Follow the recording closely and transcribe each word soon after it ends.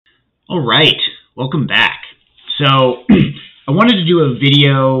All right, welcome back. So I wanted to do a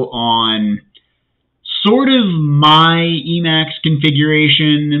video on sort of my emacs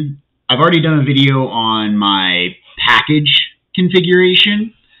configuration. I've already done a video on my package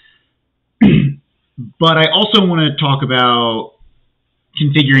configuration, but I also want to talk about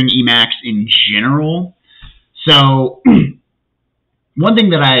configuring emacs in general. So one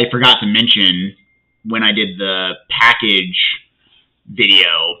thing that I forgot to mention when I did the package video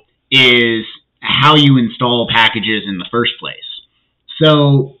is how you install packages in the first place.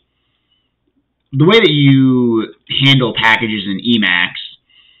 So the way that you handle packages in Emacs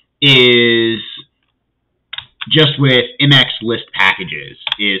is just with emacs list packages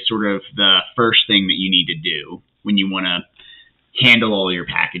is sort of the first thing that you need to do when you want to handle all your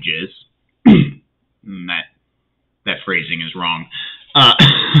packages. that phrasing is wrong.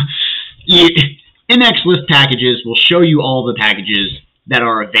 Emacs list packages will show you all the packages that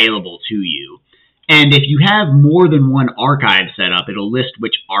are available to you. And if you have more than one archive set up, it'll list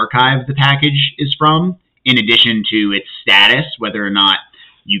which archive the package is from, in addition to its status, whether or not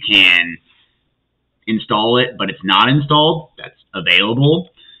you can install it, but it's not installed, that's available.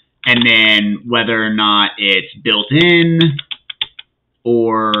 And then whether or not it's built in,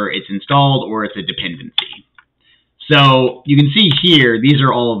 or it's installed, or it's a dependency. So you can see here, these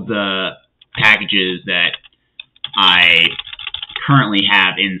are all of the packages that I currently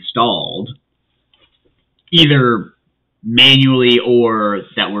have installed, either manually or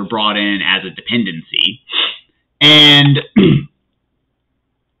that were brought in as a dependency. And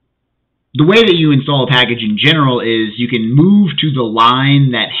the way that you install a package in general is you can move to the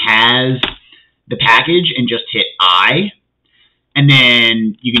line that has the package and just hit I, and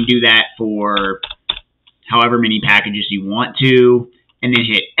then you can do that for however many packages you want to, and then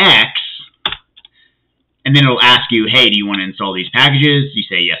hit X, and then it'll ask you, hey, do you want to install these packages? You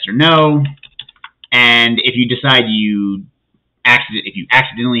say yes or no. And if you decide if you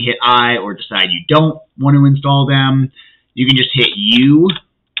accidentally hit I or decide you don't want to install them, you can just hit U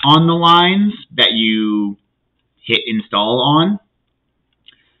on the lines that you hit install on.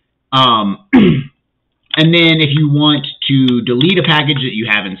 And then if you want to delete a package that you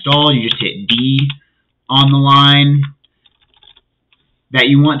have installed, you just hit D on the line that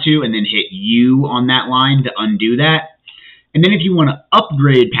you want to, and then hit U on that line to undo that. And then if you want to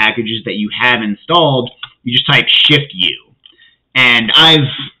upgrade packages that you have installed, you just type Shift U. And I've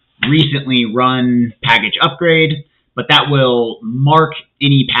recently run package upgrade, but that will mark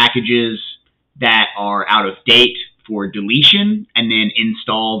any packages that are out of date for deletion and then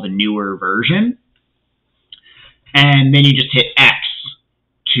install the newer version. And then you just hit X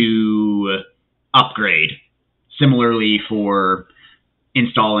to upgrade, similarly for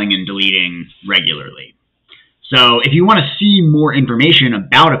installing and deleting regularly. So if you want to see more information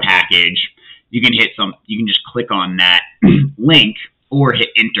about a package, you can just click on that link or hit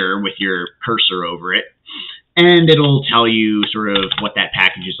enter with your cursor over it, and it'll tell you sort of what that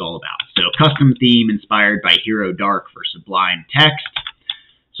package is all about. So custom theme inspired by Hero Dark for Sublime text.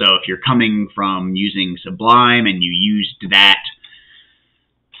 So if you're coming from using Sublime and you used that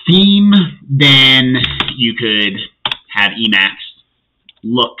theme, then you could have Emacs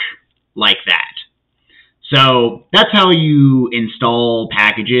look like that. So that's how you install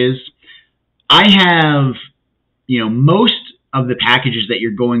packages. I have, most of the packages that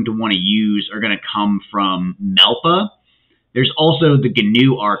you're going to want to use are going to come from Melpa. There's also the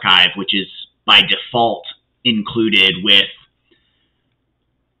GNU archive, which is by default included with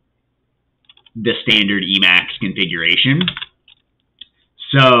the standard Emacs configuration.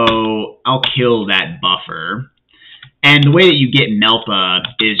 So I'll kill that buffer. And the way that you get Melpa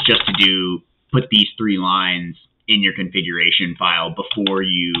is just to put these 3 lines in your configuration file before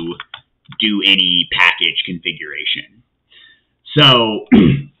you do any package configuration. So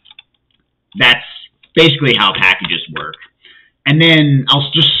that's basically how packages work. And then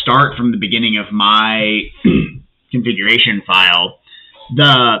I'll just start from the beginning of my configuration file.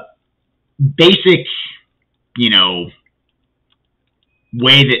 The basic,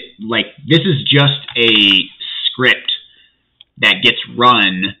 way that, this is just a script that gets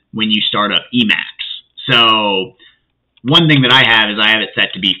run when you start up Emacs. So one thing that I have is I have it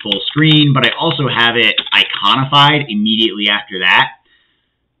set to be full screen, but I also have it iconified immediately after that.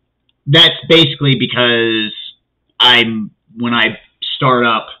 That's basically because when I start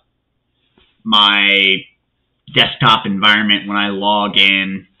up my desktop environment, when I log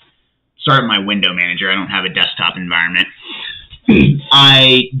in, start my window manager, I don't have a desktop environment.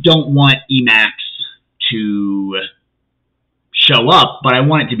 I don't want Emacs to show up, but I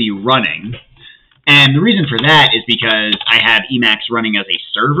want it to be running. And the reason for that is because I have Emacs running as a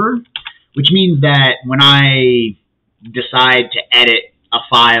server, which means that when I decide to edit a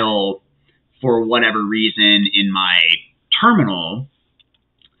file for whatever reason in my terminal,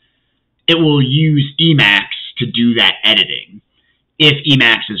 it will use Emacs to do that editing if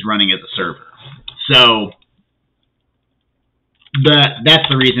Emacs is running as a server. So that's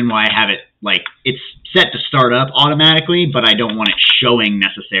the reason why I have it, like, it's set to start up automatically, but I don't want it showing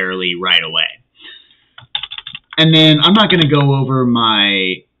necessarily right away. And then I'm not going to go over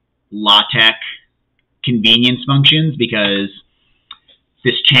my LaTeX convenience functions because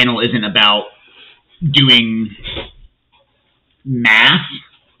this channel isn't about doing math.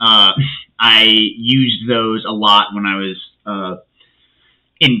 I used those a lot when I was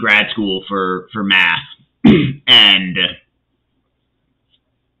in grad school for math, and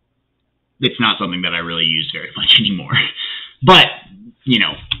it's not something that I really use very much anymore. But you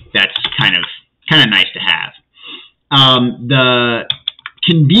know, that's kind of nice to have. The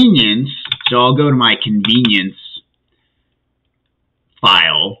convenience. So I'll go to my convenience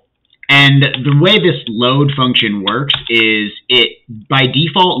file, and the way this load function works is it by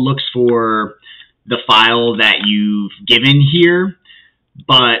default looks for the file that you've given here,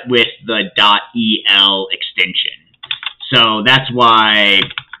 but with the .el extension. So that's why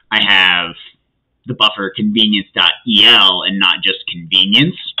I have the buffer convenience.el and not just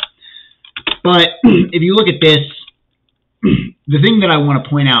convenience. But if you look at this, the thing that I want to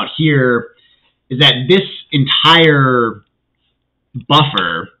point out here is that this entire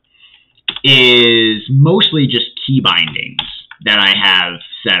buffer is mostly just key bindings that I have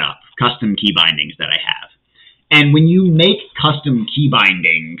set up, custom key bindings that I have. And when you make custom key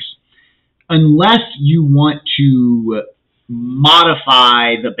bindings, unless you want to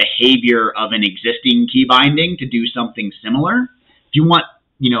modify the behavior of an existing key binding to do something similar, if you want,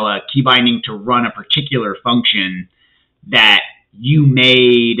 you know, a key binding to run a particular function that you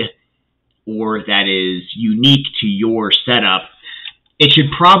made or that is unique to your setup, it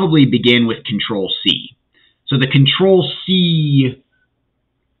should probably begin with Control-C. So the Control-C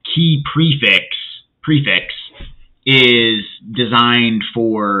key prefix is designed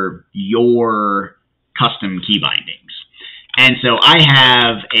for your custom key bindings. And so I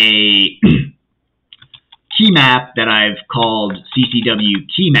have a key map that I've called CCW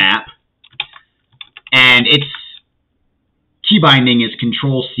key map, and its key binding is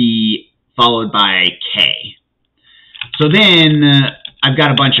Control-C followed by K. So then I've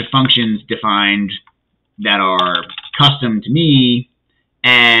got a bunch of functions defined that are custom to me,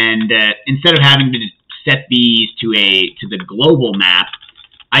 and instead of having to set these to the global map,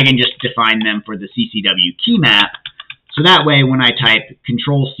 I can just define them for the CCW key map. So that way, when I type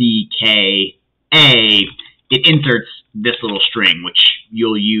Control-C K A, it inserts this little string, which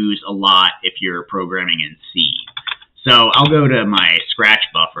you'll use a lot if you're programming in C. So I'll go to my Scratch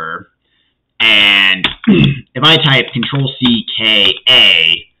buffer, and if I type Control-C K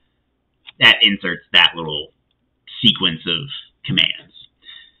A, that inserts that little sequence of commands.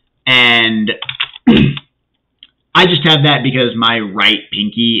 And I just have that because my right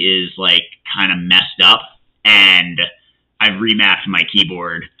pinky is like kind of messed up, and I've remapped my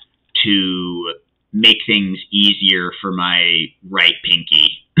keyboard to make things easier for my right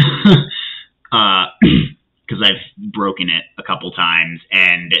pinky. Because I've broken it a couple times,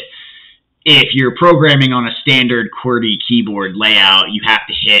 and if you're programming on a standard QWERTY keyboard layout, you have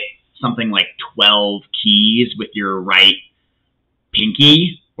to hit something like 12 keys with your right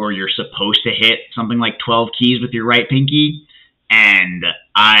pinky, or you're supposed to hit something like 12 keys with your right pinky, and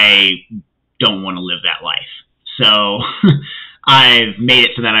I don't want to live that life. So I've made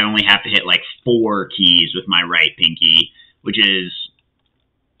it so that I only have to hit like 4 keys with my right pinky, which is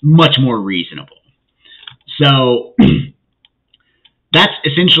much more reasonable. So that's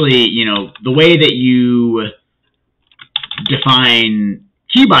essentially, you know, the way that you define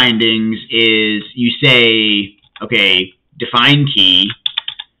key bindings is you say, okay, define key,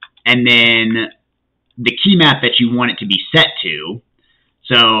 and then the key map that you want it to be set to.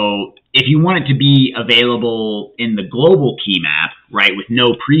 So if you want it to be available in the global key map, right, with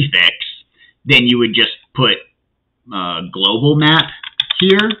no prefix, then you would just put global map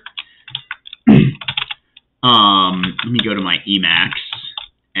here. Let me go to my emacs,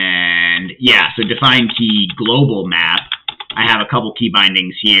 and yeah, so define key global map. I have a couple key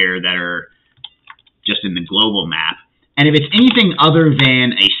bindings here that are just in the global map. And if it's anything other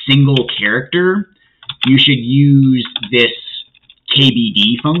than a single character, you should use this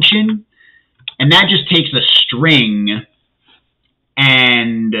KBD function, and that just takes a string,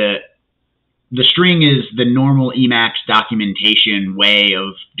 and the string is the normal Emacs documentation way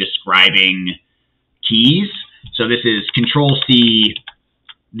of describing keys. So this is Control-C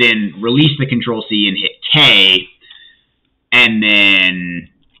then release the Control-C and hit K, and then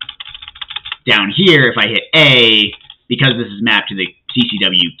down here, if I hit A, because this is mapped to the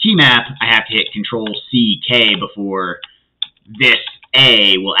CCW key map, I have to hit Control-C-K before this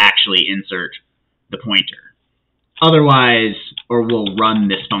A will actually insert the pointer. Otherwise, or we'll run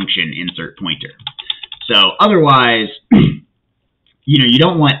this function insert pointer. So otherwise, you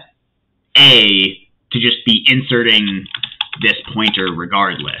don't want A to just be inserting this pointer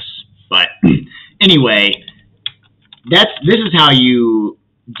regardless. But anyway, this is how you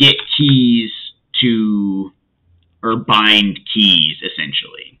get keys to, or bind keys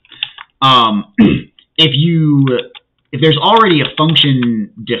essentially. If there's already a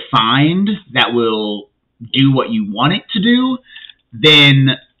function defined that will do what you want it to do,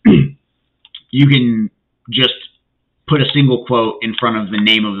 then you can just put a single quote in front of the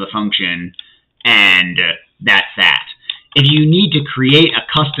name of the function, and that's that. If you need to create a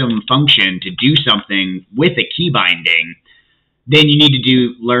custom function to do something with a key binding, then you need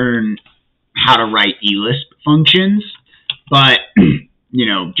to learn how to write eLisp functions. But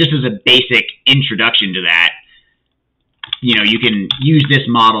just as a basic introduction to that, you can use this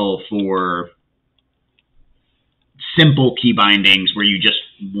model for simple key bindings where you just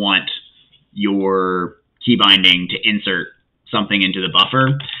want your key binding to insert something into the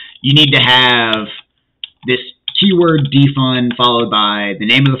buffer. You need to have this keyword defun followed by the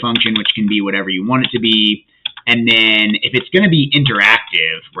name of the function, which can be whatever you want it to be. And then if it's going to be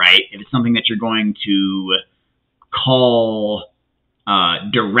interactive, right, if it's something that you're going to call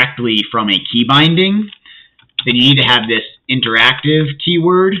directly from a key binding, then you need to have this interactive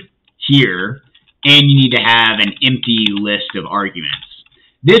keyword here, and you need to have an empty list of arguments.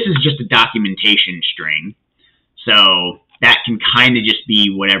 This is just a documentation string, so that can kind of just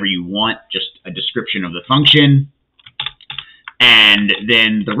be whatever you want, just a description of the function. And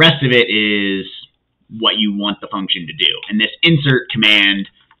then the rest of it is what you want the function to do. And this insert command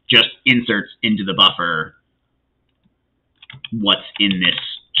just inserts into the buffer what's in this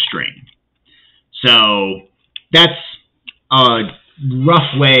string. So that's a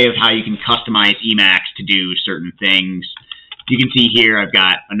rough way of how you can customize emacs to do certain things. You can see here I've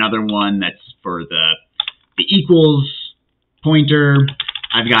got another one that's for the equals pointer.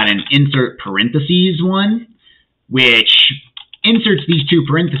 I've got an insert parentheses one, which inserts these two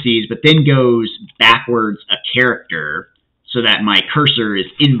parentheses, but then goes backwards a character so that my cursor is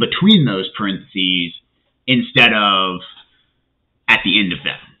in between those parentheses instead of at the end of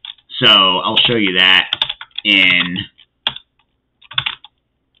them. So I'll show you that in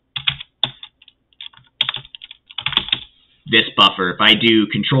this buffer. If I do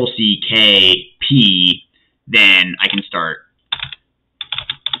Control-C-K-P, then I can start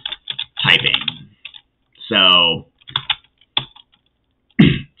typing. So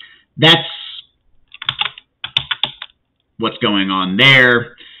that's what's going on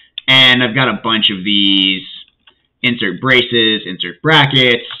there. And I've got a bunch of these: insert braces, insert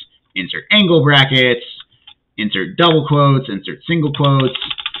brackets, insert angle brackets, insert double quotes, insert single quotes,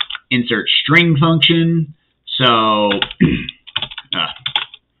 insert string function. So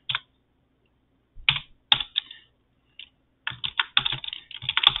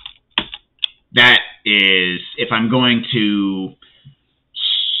that is, if I'm going to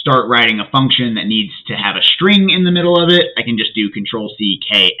start writing a function that needs to have a string in the middle of it, I can just do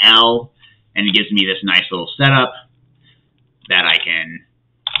Control-C-K-L, and it gives me this nice little setup that I can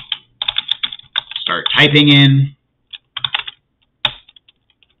start typing in.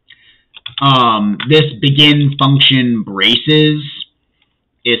 This begin function braces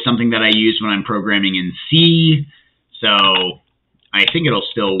is something that I use when I'm programming in C, so I think it'll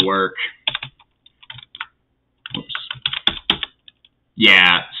still work. Oops.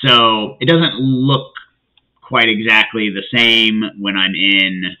 Yeah, so it doesn't look quite exactly the same when I'm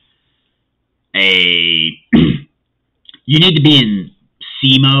in a... You need to be in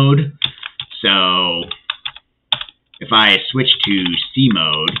C mode, so if I switch to C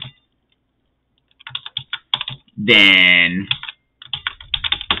mode, then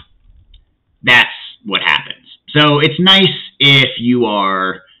that's what happens. So it's nice if you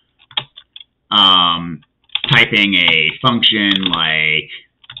are typing a function like,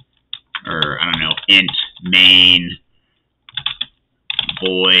 or I don't know, int main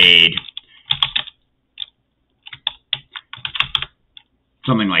void,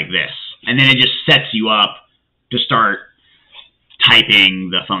 something like this. And then it just sets you up to start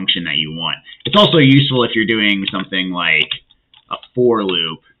typing the function that you want. It's also useful if you're doing something like a for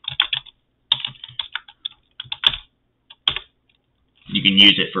loop. You can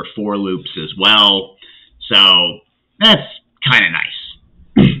use it for for loops as well. So that's kind of nice.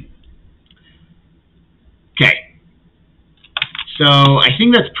 So I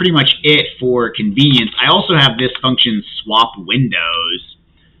think that's pretty much it for convenience. I also have this function swap windows,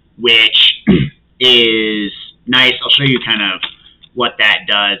 which is nice. I'll show you kind of what that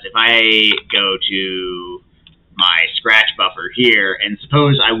does. If I go to my scratch buffer here, and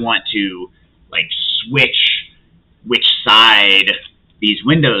suppose I want to like switch which side these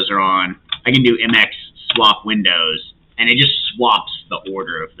windows are on, I can do emacs swap windows, and it just swaps the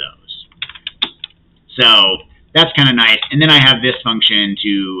order of those. So that's kind of nice. And then I have this function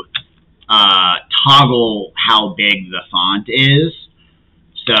to toggle how big the font is.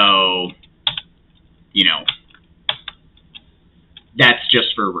 So, you know, that's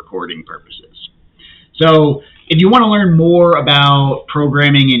just for recording purposes. So if you want to learn more about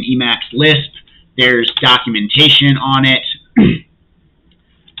programming in Emacs Lisp, there's documentation on it.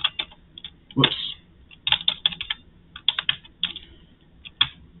 Whoops.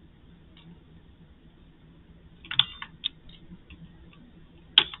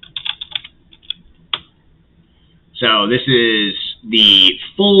 So this is the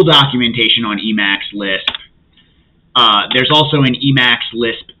full documentation on Emacs Lisp. There's also an Emacs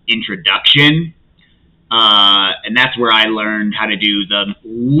Lisp introduction, and that's where I learned how to do the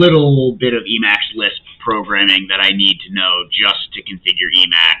little bit of Emacs Lisp programming that I need to know just to configure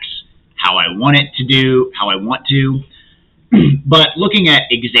Emacs how I want it to do, how I want to. But looking at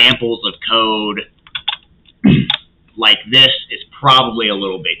examples of code like this is probably a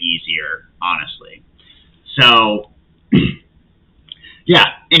little bit easier, honestly. So, yeah,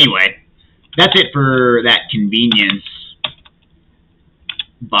 anyway, that's it for that convenience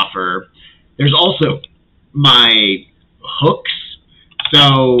buffer. There's also my hooks.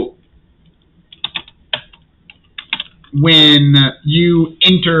 So, when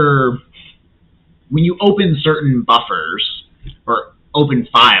you open certain buffers or open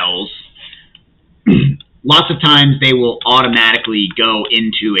files, lots of times they will automatically go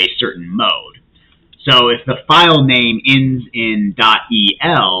into a certain mode. So if the file name ends in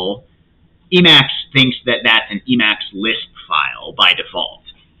 .el, Emacs thinks that that's an Emacs Lisp file by default.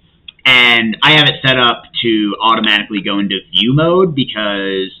 And I have it set up to automatically go into view mode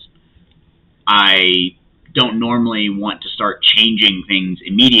because I don't normally want to start changing things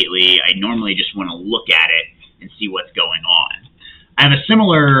immediately. I normally just want to look at it and see what's going on. I have a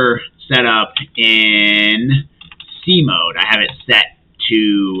similar setup in C mode. I have it set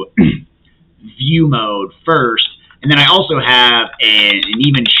to view mode first, and then I also have an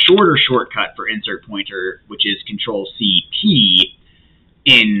even shorter shortcut for insert pointer, which is Control-C-P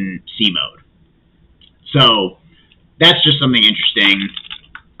in C mode. So that's just something interesting.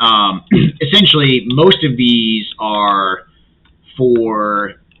 Essentially, most of these are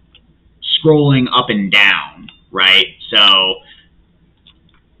for scrolling up and down, right? So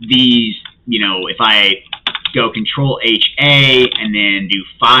these, you know, if I go Control-H-A and then do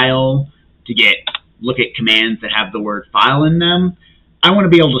File to look at commands that have the word file in them, I want to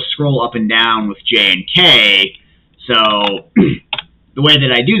be able to scroll up and down with J and K. So the way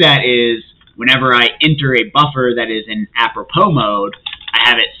that I do that is whenever I enter a buffer that is in apropos mode, I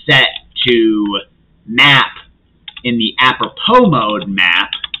have it set to map in the apropos mode map.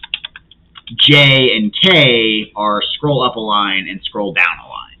 J and K are scroll up a line and scroll down a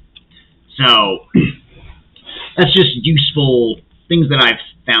line. So that's just useful things that I've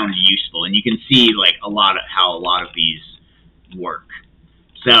found useful, and you can see like how a lot of these work.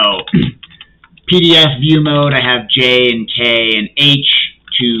 So PDF view mode, I have J and K and H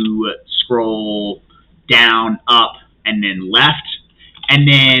to scroll down, up, and then left. And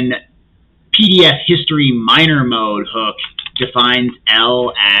then PDF history minor mode hook defines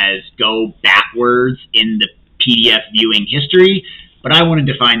L as go backwards in the PDF viewing history, but I want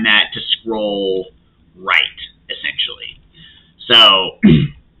to define that to scroll right, essentially. So,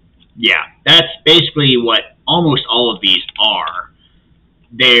 yeah, that's basically what almost all of these are.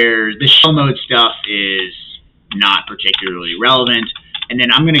 The shell mode stuff is not particularly relevant, and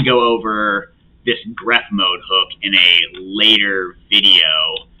then I'm going to go over this grep mode hook in a later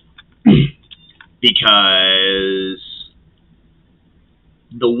video because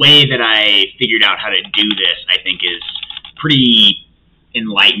the way that I figured out how to do this, I think, is pretty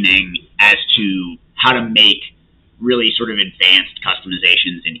enlightening as to how to make really sort of advanced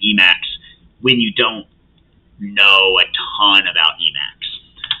customizations in Emacs when you don't know a ton about Emacs.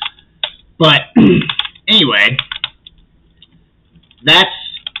 But anyway, that's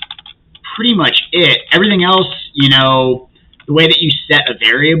pretty much it. Everything else, you know, the way that you set a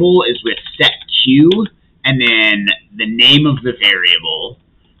variable is with setQ, and then the name of the variable,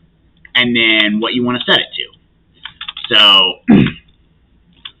 and then what you want to set it to. So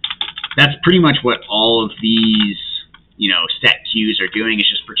that's pretty much what all of these, set queues are doing. It's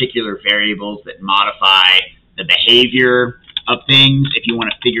just particular variables that modify the behavior of things. If you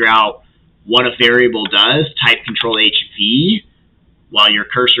want to figure out what a variable does, type Control-H-V while your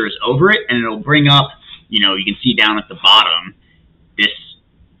cursor is over it, and it'll bring up, you can see down at the bottom, this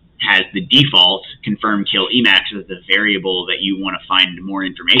has the default confirm kill emacs as the variable that you want to find more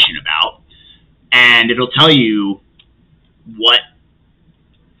information about. And it'll tell you what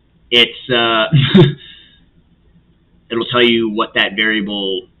it's, it'll tell you what that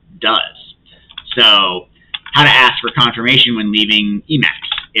variable does. So, how to ask for confirmation when leaving emacs.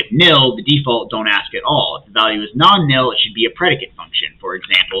 If nil, the default don't ask at all. If the value is non-nil, it should be a predicate function. For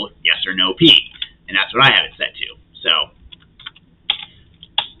example, yes or no P. And that's what I have it set to. So,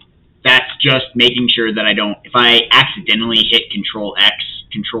 that's just making sure that I don't, if I accidentally hit Control-X,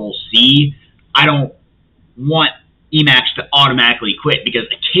 Control-C, I don't want emacs to automatically quit, because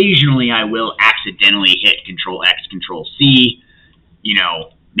occasionally I will accidentally hit Control-X, Control-C.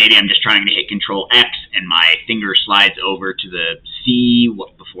 Maybe I'm just trying to hit Control-X and my finger slides over to the C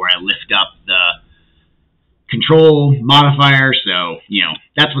before I lift up the Control modifier. So,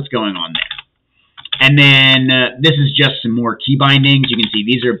 that's what's going on there. And then this is just some more key bindings. You can see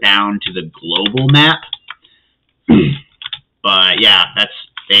these are bound to the global map. But yeah, that's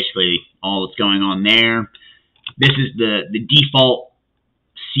basically all that's going on there. This is the default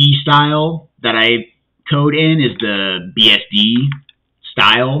C style that I code in is the BSD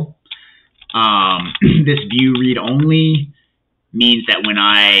style. This view read only means that when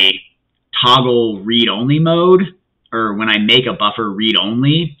I toggle read only mode, or when I make a buffer read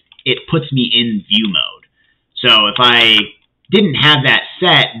only, it puts me in view mode. So if I didn't have that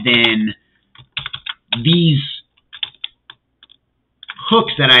set, then these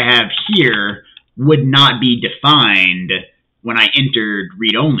hooks that I have here would not be defined when I entered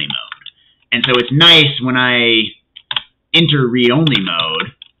read-only mode. And so it's nice when I enter read-only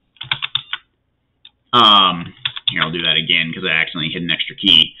mode. Here, I'll do that again because I accidentally hit an extra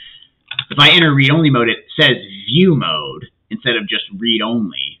key. If I enter read-only mode, it says view mode instead of just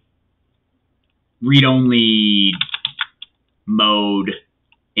read-only. Read-only mode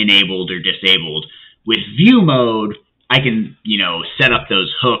enabled or disabled. With view mode, I can, set up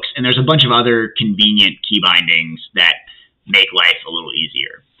those hooks, and there's a bunch of other convenient key bindings that make life a little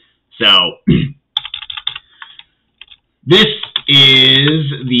easier. So, this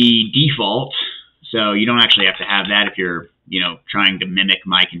is the default, so you don't actually have to have that if you're, trying to mimic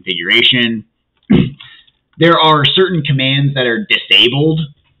my configuration. There are certain commands that are disabled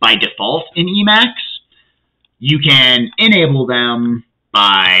by default in Emacs. You can enable them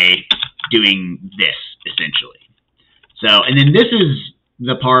by doing this, essentially. So, and then this is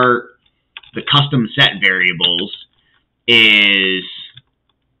the part, the custom set variables is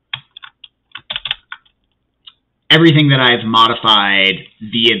everything that I've modified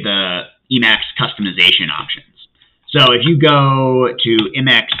via the Emacs customization options. So if you go to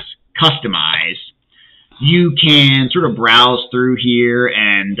Emacs Customize, you can sort of browse through here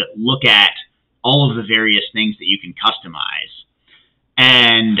and look at all of the various things that you can customize.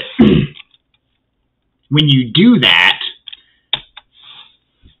 And when you do that,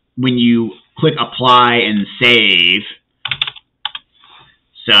 when you click Apply and Save,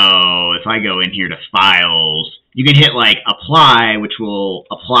 so if I go in here to Files, you can hit like Apply, which will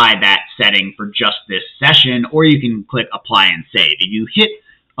apply that setting for just this session, or you can click Apply and Save. If you hit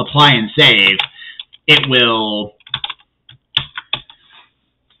Apply and Save, it will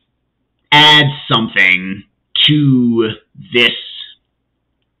add something to this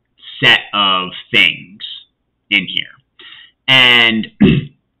set of things in here. And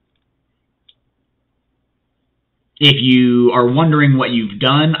if you are wondering what you've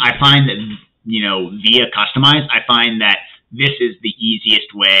done, I find that, via Customize, I find that this is the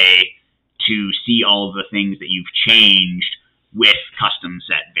easiest way to see all of the things that you've changed with custom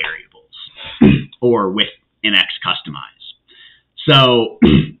set variables or with Emacs Customize. So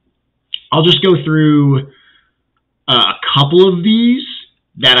I'll just go through a couple of these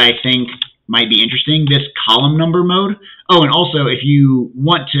that I think might be interesting. This column number mode. Oh, and also if you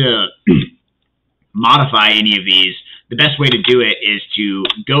want to modify any of these, the best way to do it is to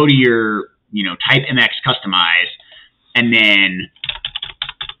go to your, type Emacs Customize, and then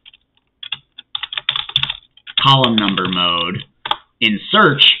column number mode in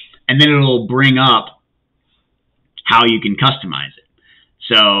search, and then it'll bring up how you can customize it.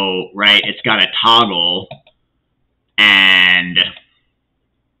 So, right, it's got a toggle, and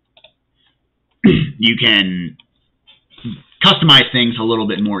you can customize things a little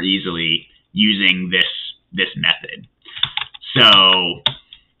bit more easily using this method. So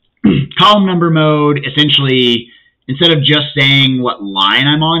column number mode, essentially instead of just saying what line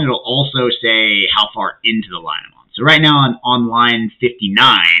I'm on, it'll also say how far into the line I'm on. So right now I'm on line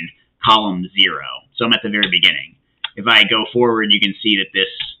 59, column 0. So I'm at the very beginning. If I go forward, you can see that this,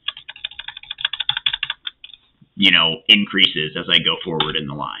 increases as I go forward in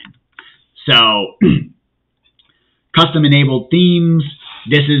the line. So custom enabled themes.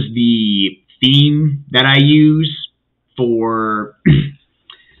 This is the theme that I use for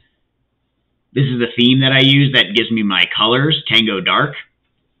this is the theme that I use that gives me my colors, Tango Dark.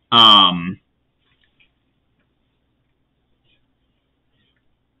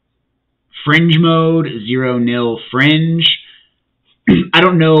 Fringe mode, 0-nil fringe. I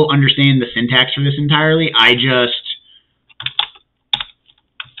don't understand the syntax for this entirely. I just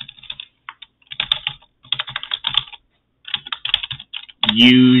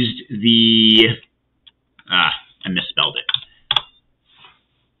used the, I misspelled it.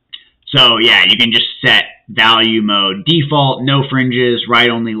 So yeah, you can just set value mode default, no fringes, right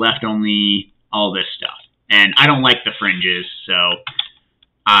only, left only, all this stuff. And I don't like the fringes, so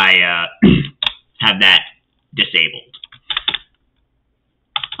I have that disabled.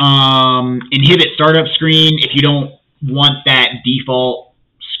 Inhibit startup screen. If you don't want that default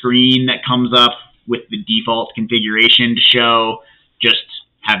screen that comes up with the default configuration to show, just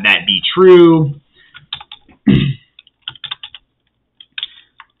have that be true.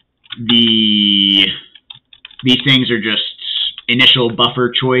 These things are just initial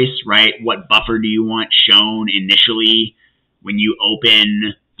buffer choice, right? What buffer do you want shown initially when you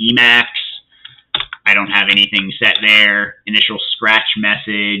open Emacs? I don't have anything set there. Initial scratch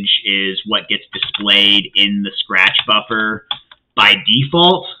message is what gets displayed in the scratch buffer by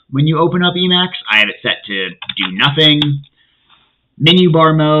default when you open up Emacs. I have it set to do nothing. Menu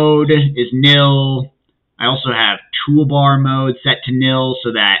bar mode is nil. I also have toolbar mode set to nil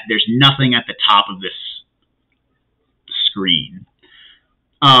so that there's nothing at the top of this screen.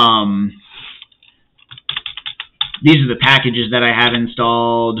 These are the packages that I have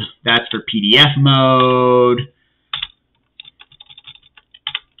installed. That's for PDF mode.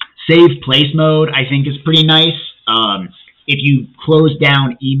 Save place mode, I think, is pretty nice. If you close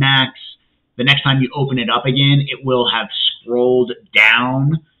down Emacs, the next time you open it up again, it will have scrolled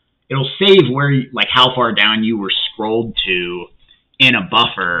down. It'll save where, how far down you were scrolled to in a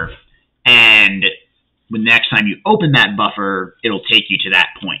buffer, and when the next time you open that buffer, it'll take you to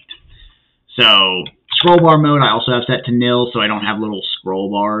that point. So scroll bar mode I also have set to nil, so I don't have little scroll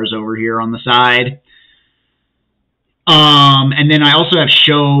bars over here on the side. And then I also have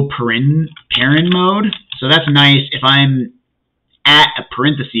show parent mode, so that's nice. If I'm at a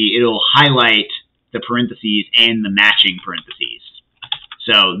parenthesis, it'll highlight the parentheses and the matching parentheses.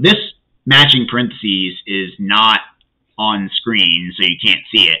 So this matching parentheses is not on screen, so you can't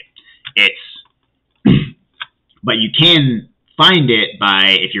see it. But you can find it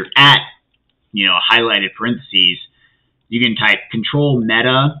by, if you're at, highlighted parentheses, you can type control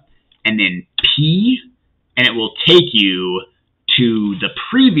meta and then P, and it will take you to the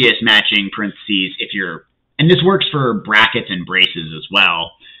previous matching parentheses if you're, and this works for brackets and braces as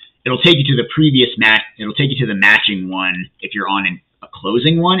well. It'll take you to the previous it'll take you to the matching one if you're on a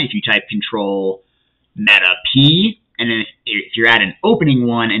closing one, if you type control meta P, and then if you're at an opening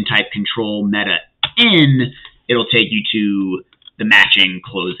one and type control meta N, it'll take you to the matching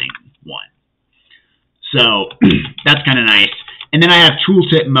closing one. So that's kind of nice. And then I have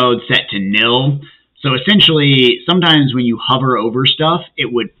tooltip mode set to nil. So essentially, sometimes when you hover over stuff,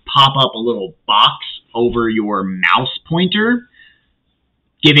 it would pop up a little box over your mouse pointer,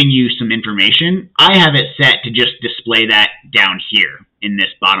 giving you some information. I have it set to just display that down here in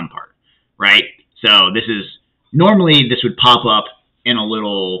this bottom part, right? So this is, normally this would pop up in a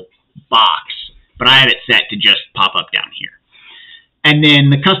little box, but I have it set to just pop up down here. And then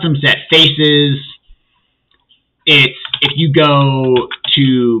the custom set faces, it's, if you go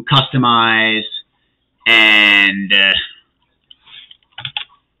to customize and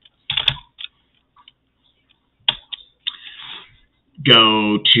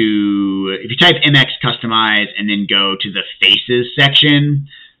go to, if you type emacs customize and then go to the faces section,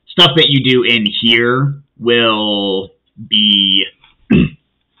 stuff that you do in here will be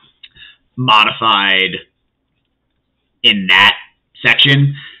modified in that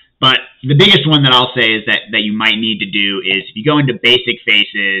section. But the biggest one that I'll say is that you might need to do is if you go into basic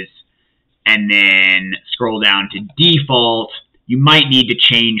faces and then scroll down to default, you might need to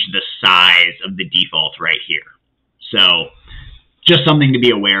change the size of the default right here. So just something to be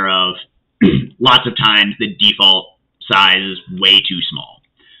aware of. Lots of times the default size is way too small.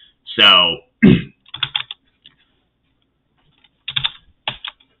 So,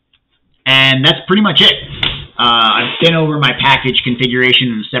 and that's pretty much it. I've been over my package configuration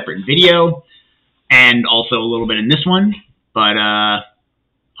in a separate video, and also a little bit in this one, but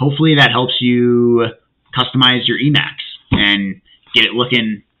hopefully that helps you customize your emacs and get it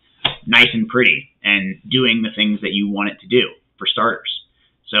looking nice and pretty and doing the things that you want it to do, for starters.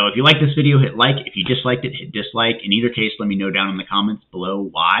 So if you like this video, hit like. If you disliked it, hit dislike. In either case, let me know down in the comments below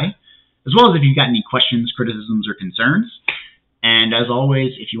why, as well as if you've got any questions, criticisms, or concerns. And as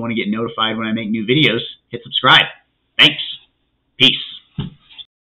always, if you want to get notified when I make new videos, hit subscribe. Thanks. Peace.